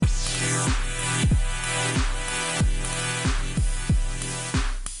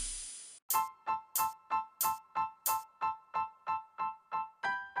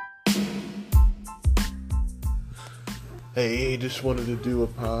Hey, just wanted to do a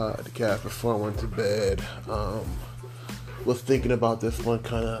podcast before I went to bed. Was thinking about this one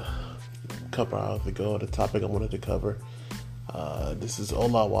kind of a couple hours ago, the topic I wanted to cover. This is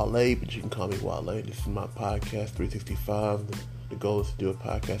Ola Wale, but you can call me Wale. This is my podcast, 365. The goal is to do a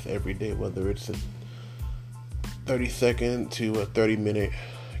podcast every day, whether it's a 30-second to a 30-minute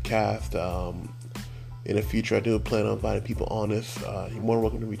cast. In the future, I do plan on inviting people on this. You're more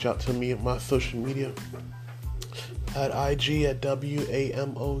welcome to reach out to me at my social media. At IG at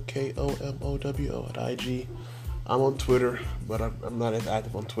WAMOKOMOWO at IG. I'm on Twitter, but I'm not as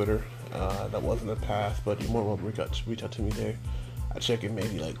active on Twitter. That was in the past, but you're more welcome to reach out to me there. I check it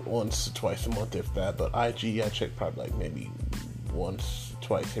maybe like once or twice a month, if that. But IG, I check probably like maybe once,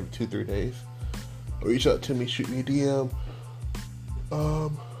 twice every 2-3 days. Reach out to me, shoot me a DM.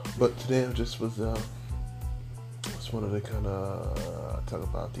 But today I just wanted to kind of talk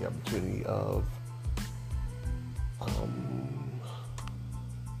about the opportunity of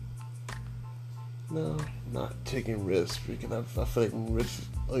not taking risks, because I feel like risks,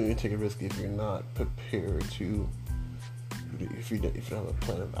 only take a risk if you're not prepared to, if you don't have a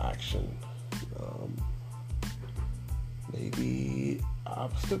plan of action. Maybe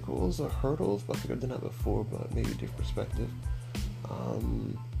obstacles or hurdles, but I think I've done that before, but maybe a different perspective.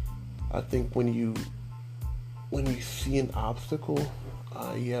 I think when you see an obstacle,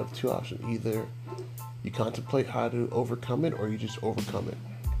 you have two options. Either you contemplate how to overcome it, or you just overcome it.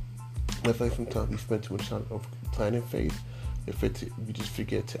 I feel like sometimes we spend too much time over planning phase. We just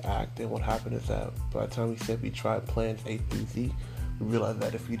forget to act, and what happened is that by the time we said we tried plans A through Z, we realized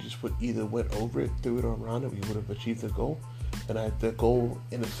that if we just would either went over it, through it, or around it, we would have achieved the goal. And at the goal,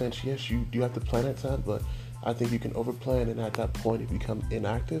 in a sense, yes, you do have to plan at times, but I think you can overplan, and at that point, you become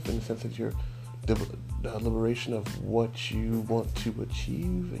inactive in the sense that you're the liberation of what you want to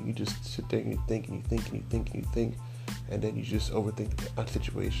achieve, and you just sit there and you think and you think and you think and you think, and then you just overthink a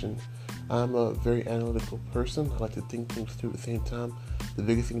situation. I'm a very analytical person. I like to think things through at the same time. The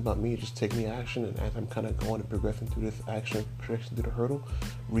biggest thing about me is just taking the action, and as I'm kind of going and progressing through this action, progressing through the hurdle,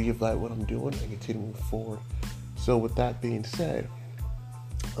 reevaluate what I'm doing and continue moving forward. So with that being said,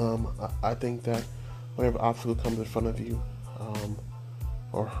 I think that whatever obstacle comes in front of you,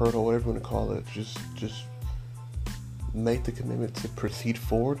 or hurdle, whatever you want to call it, just make the commitment to proceed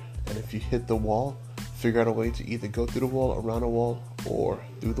forward. And if you hit the wall, figure out a way to either go through the wall, around the wall, or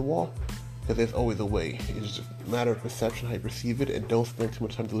through the wall, because there's always a way. It's just a matter of perception, how you perceive it, and don't spend too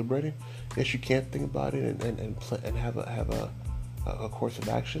much time deliberating. Yes, you can think about it and have a course of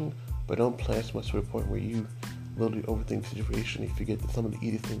action, but don't plan so much to the point where you literally overthink the situation. You forget that some of the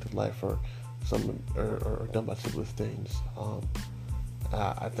easiest things in life are done by simplest things.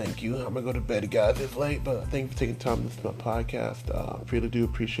 I thank you. I'm going to go to bed, guys. It's late, but thank you for taking time to listen to my podcast. I really do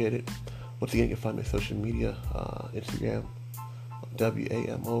appreciate it. Once again, you can find me on social media, Instagram,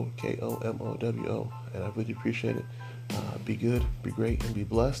 WAMOKOMOWO, and I really appreciate it. Be good, be great, and be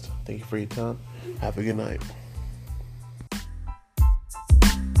blessed. Thank you for your time. Have a good night.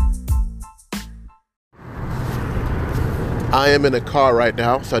 I am in a car right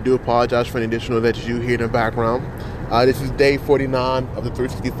now, so I do apologize for any additional that you hear in the background. This is day 49 of the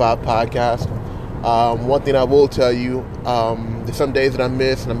 365 podcast. One thing I will tell you, there's some days that I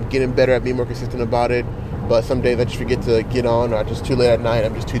miss, and I'm getting better at being more consistent about it. But some days I just forget to get on, or I'm just too late at night.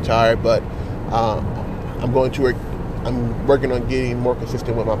 I'm just too tired. But I'm going to work. I'm working on getting more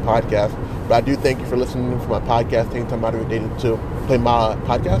consistent with my podcast. But I do thank you for listening to my podcast, taking time out of your day to play my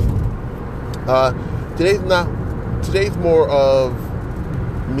podcast. Today's more of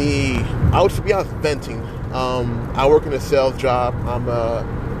me. I would, to be honest, venting. I work in a sales job. I'm a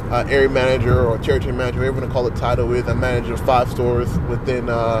area manager or territory manager, whatever you want to call the title is. I'm manager of 5 stores within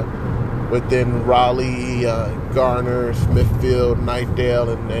Raleigh, Garner, Smithfield, Knightdale,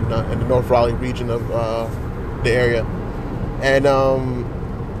 and the North Raleigh region of the area. And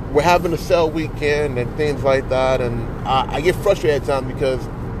we're having a sale weekend and things like that. And I get frustrated at times because,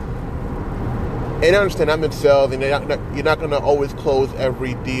 and I understand I'm in sales, and you're not going to always close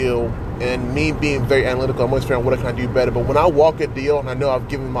every deal. And me being very analytical, I'm always figuring out what I can do better. But when I walk a deal and I know I've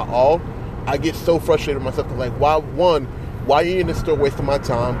given my all, I get so frustrated with myself. Like, why are you in the store wasting my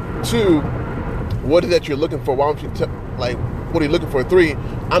time? 2, what is that you're looking for? Why don't you what are you looking for? 3,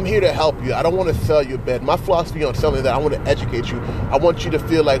 I'm here to help you. I don't want to sell you a bed. My philosophy on selling is that I want to educate you. I want you to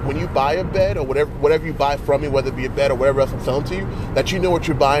feel like when you buy a bed or whatever you buy from me, whether it be a bed or whatever else I'm selling to you, that you know what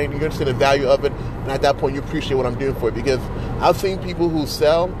you're buying, you understand the value of it, and at that point you appreciate what I'm doing for you. Because I've seen people who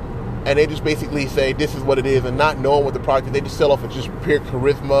sell and they just basically say this is what it is, and not knowing what the product is. They just sell off of just pure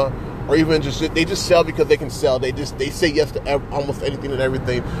charisma, or even just they just sell because they can sell. They say yes to almost anything and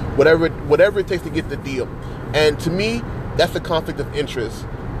everything, whatever it takes to get the deal. And to me, that's a conflict of interest.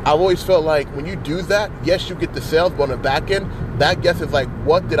 I've always felt like when you do that, yes, you get the sales, but on the back end, that guess is like,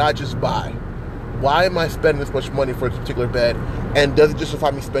 what did I just buy? Why am I spending this much money for this particular bed? And does it justify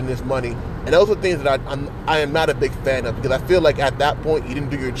me spending this money? And those are things that I am not a big fan of, because I feel like at that point, you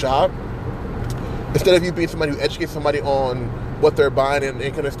didn't do your job. Instead of you being somebody who educates somebody on what they're buying and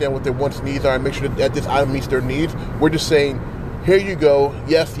can understand what their wants and needs are and make sure that this item meets their needs, we're just saying, here you go,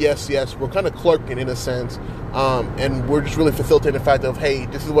 yes, yes, yes. We're kind of clerking in a sense, and we're just really facilitating the fact of, hey,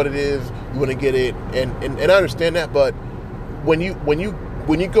 this is what it is, you want to get it, and I understand that, but when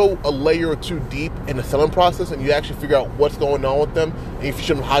you go a layer or two deep in the selling process and you actually figure out what's going on with them, and you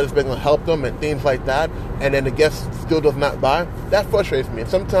show them how this is going to help them and things like that, and then the guest still does not buy, that frustrates me. And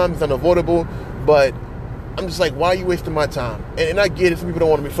sometimes it's unavoidable, but I'm just like, why are you wasting my time? And I get it, some people don't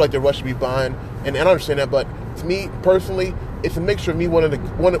want to feel like they're rushed to be buying, and I understand that, but to me, personally, it's a mixture of me wanting to,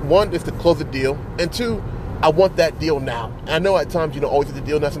 one is to close the deal, and two, I want that deal now. And I know at times you don't always get the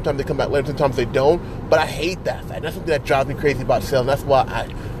deal now. Sometimes they come back later, sometimes they don't. But I hate that fact. That's something that drives me crazy about sales. That's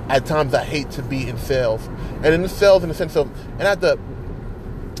why at times I hate to be in sales. And in the sales, in the sense of, and I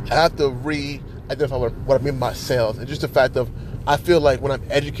have to re-identify what I mean by sales. And just the fact of, I feel like when I'm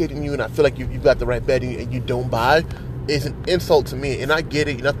educating you and I feel like you've got the right bed and you don't buy, it's an insult to me. And I get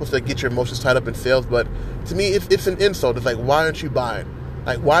it. You're not supposed to get your emotions tied up in sales. But to me, it's an insult. It's like, why aren't you buying?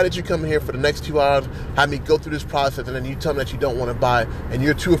 Like, why did you come here for the next 2 hours, have me go through this process, and then you tell me that you don't want to buy, and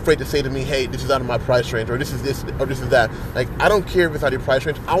you're too afraid to say to me, hey, this is out of my price range, or this is this, or this is that. Like, I don't care if it's out of your price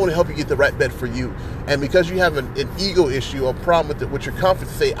range. I want to help you get the right bed for you. And because you have an ego issue or problem with your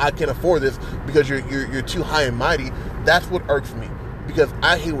confidence to say, I can't afford this because you're too high and mighty, that's what irks me. Because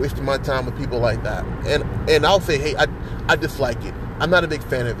I hate wasting my time with people like that. And I'll say, hey, I dislike it. I'm not a big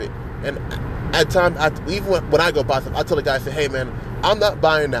fan of it. And at times, even when I go buy something, I tell the guy, I say, hey, man, I'm not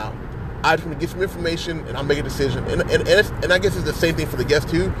buying now. I just want to get some information, and I'll make a decision. And I guess it's the same thing for the guest,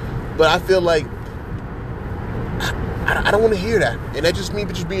 too. But I feel like I don't want to hear that. And that's just me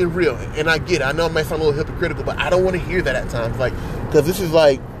just being real. And I get it. I know it might sound a little hypocritical, but I don't want to hear that at times. Like, because this is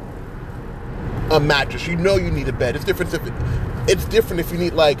like a mattress. You know you need a bed. It's different if you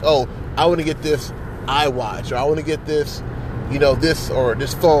need, like, oh, I want to get this iWatch, or I want to get this, this or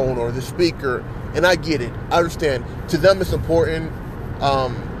this phone or this speaker. And I get it. I understand. To them, it's important.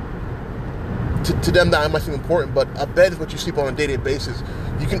 To them, that might seem important, but a bed is what you sleep on a day-to-day basis.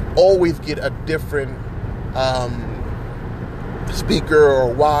 You can always get a different speaker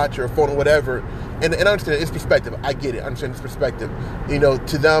or watch or phone or whatever. And I understand it's perspective. I get it. I understand it's perspective.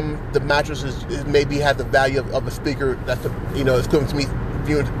 To them, the mattress is maybe has the value of a speaker. That's it's equivalent to me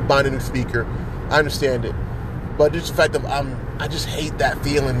buying a new speaker. I understand it. But just the fact that I just hate that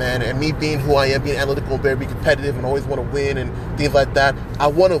feeling, man. And me being who I am, being analytical and very competitive and always want to win and things like that. I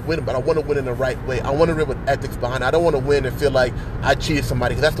want to win, but I want to win in the right way. I want to win with ethics behind it. I don't want to win and feel like I cheated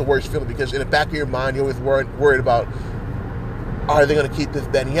somebody, because that's the worst feeling. Because in the back of your mind, you're always worried about, are they going to keep this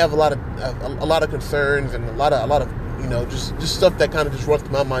bet? And you have a lot of concerns and a lot of just stuff that kind of just runs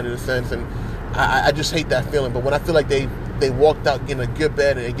through my mind in a sense. And I just hate that feeling. But when I feel like they walked out getting a good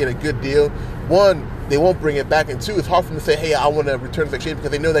bet and they get a good deal, one, they won't bring it back, and two, it's hard for them to say, hey, I want to return this exchange,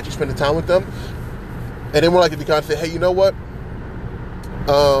 because they know that you spend the time with them. And then more likely to kind of say, hey, you know what?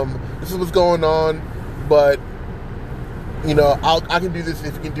 This is what's going on, but I can do this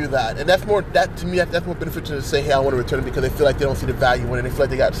if you can do that. And that's more, to me, that's more beneficial to say, hey, I want to return it, because they feel like they don't see the value in it. They feel like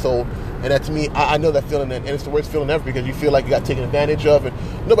they got sold. And that, to me, I know that feeling, and it's the worst feeling ever, because you feel like you got taken advantage of,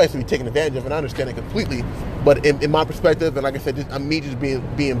 and nobody should be taken advantage of, and I understand it completely. But in my perspective, and like I said, me just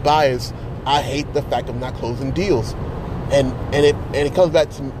being biased, I hate the fact of not closing deals. And it comes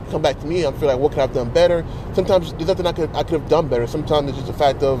back to me. I feel like, what could I have done better? Sometimes there's nothing I could have done better. Sometimes it's just the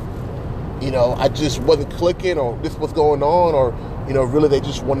fact of, I just wasn't clicking, or this was going on, or really they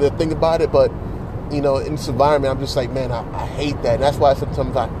just wanted to think about it. But in this environment, I'm just like, man, I hate that. And that's why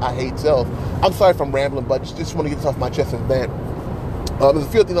sometimes I hate sales. I'm sorry if I'm rambling, but just want to get this off my chest and vent. There's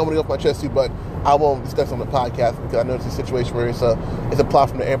a few things I want to get off my chest too, but I won't discuss on the podcast, because I know it's a situation where it's a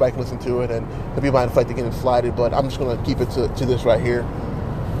platform that everybody can listen to it, and the people might fight to get it slided. But I'm just going to keep it to this right here.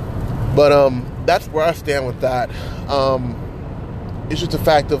 But that's where I stand with that. It's just the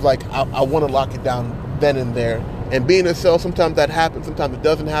fact of, like, I want to lock it down then and there. And being in sales, sometimes that happens, sometimes it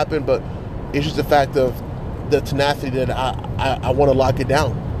doesn't happen. But it's just the fact of the tenacity that I want to lock it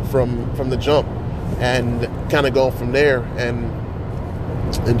down from the jump, and kind of go from there, and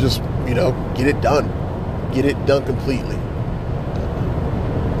just get it done completely.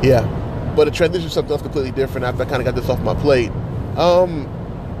 Yeah, but a transition to something else completely different after I kind of got this off my plate.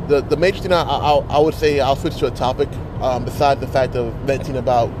 The major thing I would say, I'll switch to a topic besides the fact of venting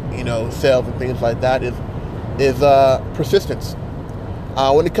about sales and things like that, is is persistence.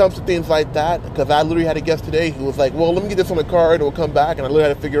 When it comes to things like that, because I literally had a guest today who was like, well, let me get this on the card and we'll come back. And I literally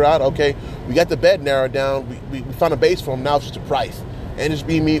had to figure out, okay, we got the bed narrowed down. We found a base for him. Now it's just a price. And it's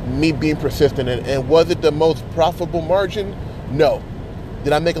me being persistent. And was it the most profitable margin? No.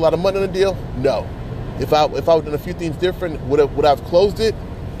 Did I make a lot of money on the deal? No. If I would have done a few things different, would I have closed it?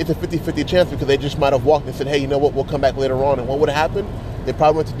 It's a 50-50 chance because they just might have walked and said, hey, you know what, we'll come back later on. And what would have happened? They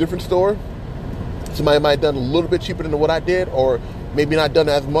probably went to a different store. Somebody might have done a little bit cheaper than what I did, or maybe not done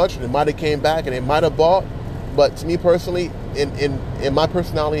as much. And it might have came back and it might have bought. But to me personally, in my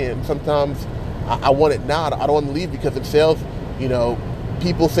personality, and sometimes I want it now. I don't want to leave because it sells. You know,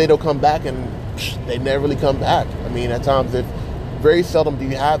 people say they'll come back and they never really come back. I mean, at times, very seldom do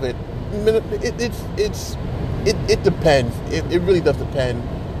you have it. It depends. It really does depend.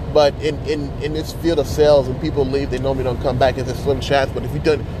 But in this field of sales, when people leave, they normally don't come back. It's a slim chance. But if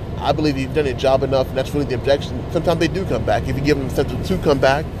I believe you've done your job enough, and that's really the objection. Sometimes they do come back. If you give them incentive to come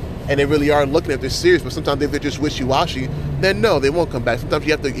back, and they really are looking at they're serious, but sometimes if they're just wishy-washy, then no, they won't come back. Sometimes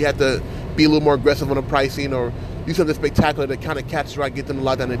you have to be a little more aggressive on the pricing or do something spectacular to kind of catch the right, get them to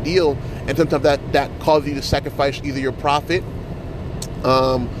lock down a deal. And sometimes that causes you to sacrifice either your profit,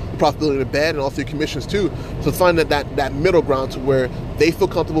 profitability in the bed, and also your commissions too. So find that middle ground to where they feel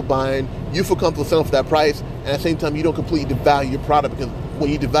comfortable buying, you feel comfortable selling for that price, and at the same time you don't completely devalue your product, because when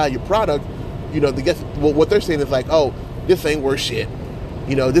you devalue your product, you know, what they're saying is like, oh, this ain't worth shit.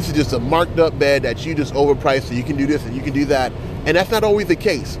 You know, this is just a marked up bed that you just overpriced, so you can do this and you can do that. And that's not always the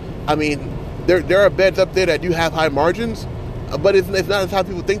case. I mean, there are beds up there that do have high margins, but it's not as how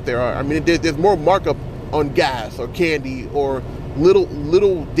people think there are. I mean, there's more markup on gas or candy or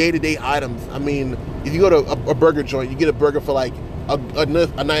little day-to-day items. I mean, if you go to a burger joint, you get a burger for like a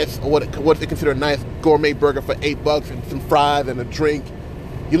nice, what they consider a nice gourmet burger for $8 and some fries and a drink.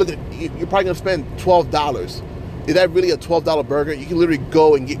 You're probably gonna spend $12. Is that really a $12 burger? You can literally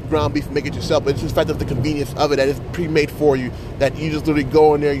go and get ground beef and make it yourself, but it's just the fact of the convenience of it, that it's pre-made for you, that you just literally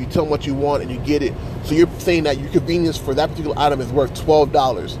go in there, you tell them what you want, and you get it. So you're saying that your convenience for that particular item is worth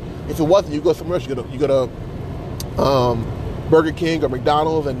 $12. If it wasn't, you go somewhere else. You go to Burger King or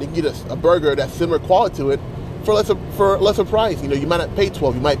McDonald's, and you get a burger that's similar quality to it for a lesser price. You know, you might not pay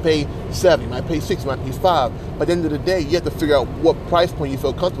 $12, you might pay $7, you might pay $6, you might pay $5. But at the end of the day, you have to figure out what price point you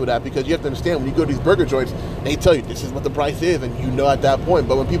feel comfortable at, because you have to understand when you go to these burger joints, they tell you this is what the price is, and you know at that point.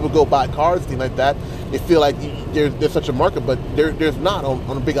 But when people go buy cars, things like that, they feel like there's such a market, but there's not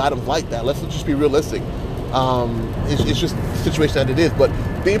on big items like that. Let's just be realistic. It's just the situation that it is. But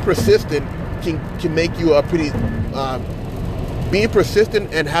being persistent can make you a pretty... being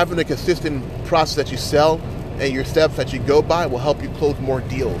persistent and having a consistent process that you sell and your steps that you go by will help you close more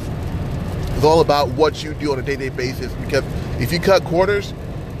deals. It's all about what you do on a day-to-day basis, because if you cut corners,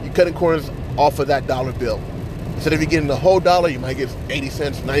 you're cutting corners off of that dollar bill. Instead of you getting the whole dollar, you might get 80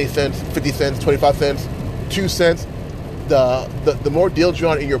 cents, 90 cents, 50 cents, 25 cents, 2 cents. The more deals you're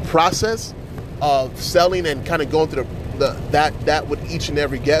on in your process of selling and kind of going through that with each and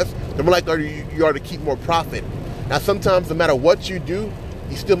every guest, the more likely you are to keep more profit. Now, sometimes no matter what you do,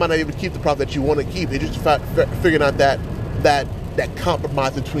 you still might not be able to keep the profit that you want to keep. It's just figuring out that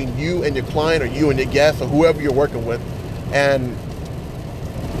compromise between you and your client, or you and your guest, or whoever you're working with. And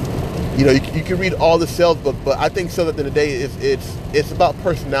you know, you can read all the sales books, but I think sales at the end of the day it's about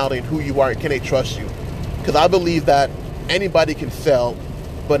personality and who you are and can they trust you. Because I believe that anybody can sell,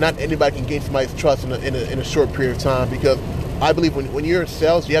 but not anybody can gain somebody's trust in a short period of time. Because I believe when you're in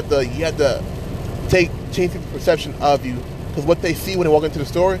sales, you have to change people's perception of you, because what they see when they walk into the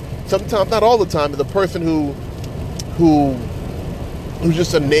store, sometimes, not all the time, is a person who's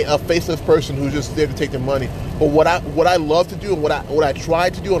just a faceless person who's just there to take their money. But what I love to do, and what I try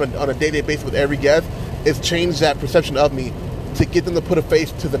to do on a day-to-day basis with every guest, is change that perception of me to get them to put a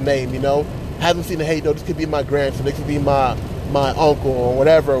face to the name. You know, have them see that, hey, no, this could be my grandson, this could be my uncle, or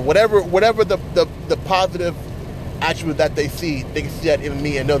whatever the positive attribute that they see can see that in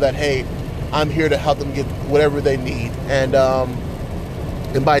me and know that, hey, I'm here to help them get whatever they need. And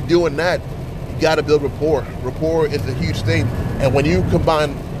by doing that, you got to build rapport. Rapport is a huge thing. And when you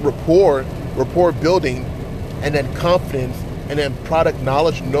combine rapport building, and then confidence, and then product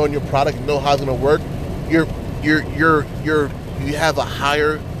knowledge, knowing your product, know how it's going to work, you have a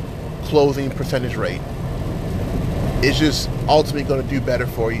higher closing percentage rate. It's just ultimately going to do better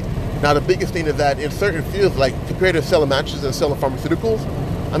for you. Now, the biggest thing is that in certain fields, like compared to selling mattresses and selling pharmaceuticals,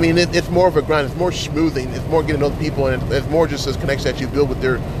 I mean, it's more of a grind. It's more schmoozing. It's more getting to know the people, and it's more just this connection that you build with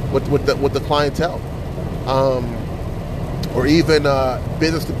the clientele, or even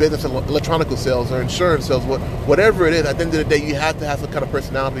business to business and electronical sales or insurance sales, whatever it is. At the end of the day, you have to have some kind of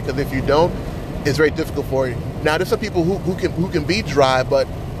personality, because if you don't, it's very difficult for you. Now, there's some people who can be dry, but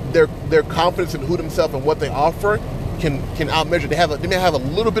their confidence in who themselves and what they offer can outmeasure. They may have a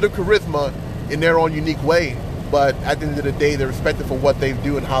little bit of charisma in their own unique way, but at the end of the day, they're respected for what they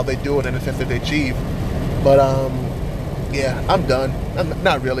do and how they do it and the sense that they achieve. But yeah, I'm done.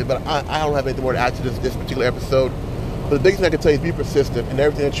 Not really, but I don't have anything more to add to this particular episode. But the biggest thing I can tell you is be persistent in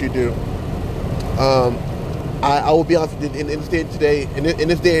everything that you do. I will be honest, in this day today, in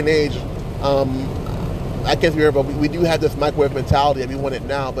this day and age, I can't be here, but we do have this microwave mentality, and we want it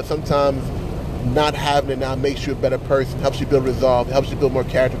now. But sometimes not having it now makes you a better person, helps you build resolve, helps you build more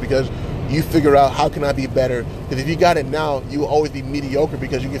character, because you figure out, how can I be better? Because if you got it now, you will always be mediocre,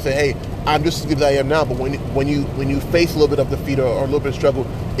 because you can say, hey, I'm just as good as I am now. But when you face a little bit of defeat or a little bit of struggle,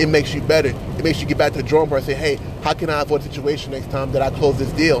 it makes you better. It makes you get back to the drawing board and say, hey, how can I avoid a situation next time that I close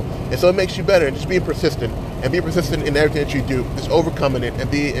this deal? And so it makes you better. And just being persistent, and be persistent in everything that you do, just overcoming it, and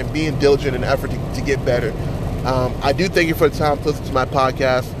being diligent in the effort to get better. I do thank you for the time to listen to my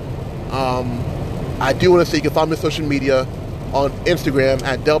podcast. I do want to say you can follow me on social media on Instagram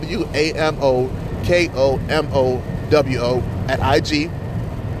at WAMOKOMOWO at IG.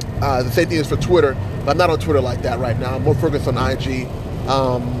 The same thing is for Twitter, but I'm not on Twitter like that right now. I'm more focused on IG.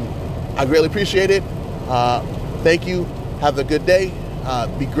 I greatly appreciate it. Thank you. Have a good day.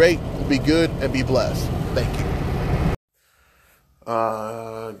 Be great, be good, and be blessed. Thank you.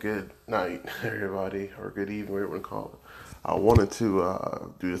 Good night, everybody, or good evening, whatever you want to call it. I wanted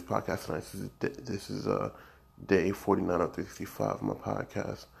to do this podcast tonight. This is day 49 of 365 of my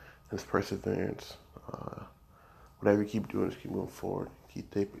podcast, and it's perseverance. Whatever you keep doing, just keep moving forward.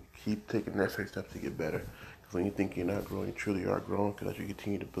 Keep taking necessary steps to get better. Because when you think you're not growing, you truly are growing. Because as you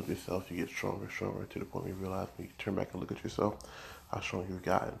continue to build yourself, you get stronger and stronger, to the point where you realize, when you turn back and look at yourself, how strong you've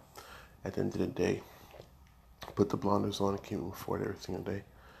gotten. At the end of the day, put the blinders on and keep moving forward every single day.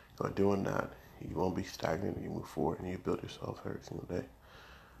 By doing that, you won't be stagnant, and you move forward, and you build yourself every single day.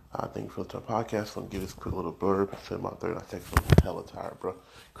 Thank you for listening to our podcast. I'm going to give this quick little blurb. It's about 30 seconds. I'm hella tired, bro.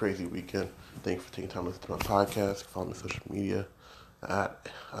 Crazy weekend. Thank you for taking time to listen to my podcast. Follow me on social media at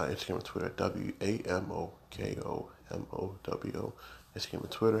Instagram and Twitter, WAMOKOMOWO. Instagram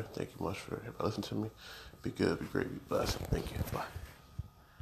and Twitter. Thank you much for listening to me. Be good, be great, be blessed. Thank you. Bye.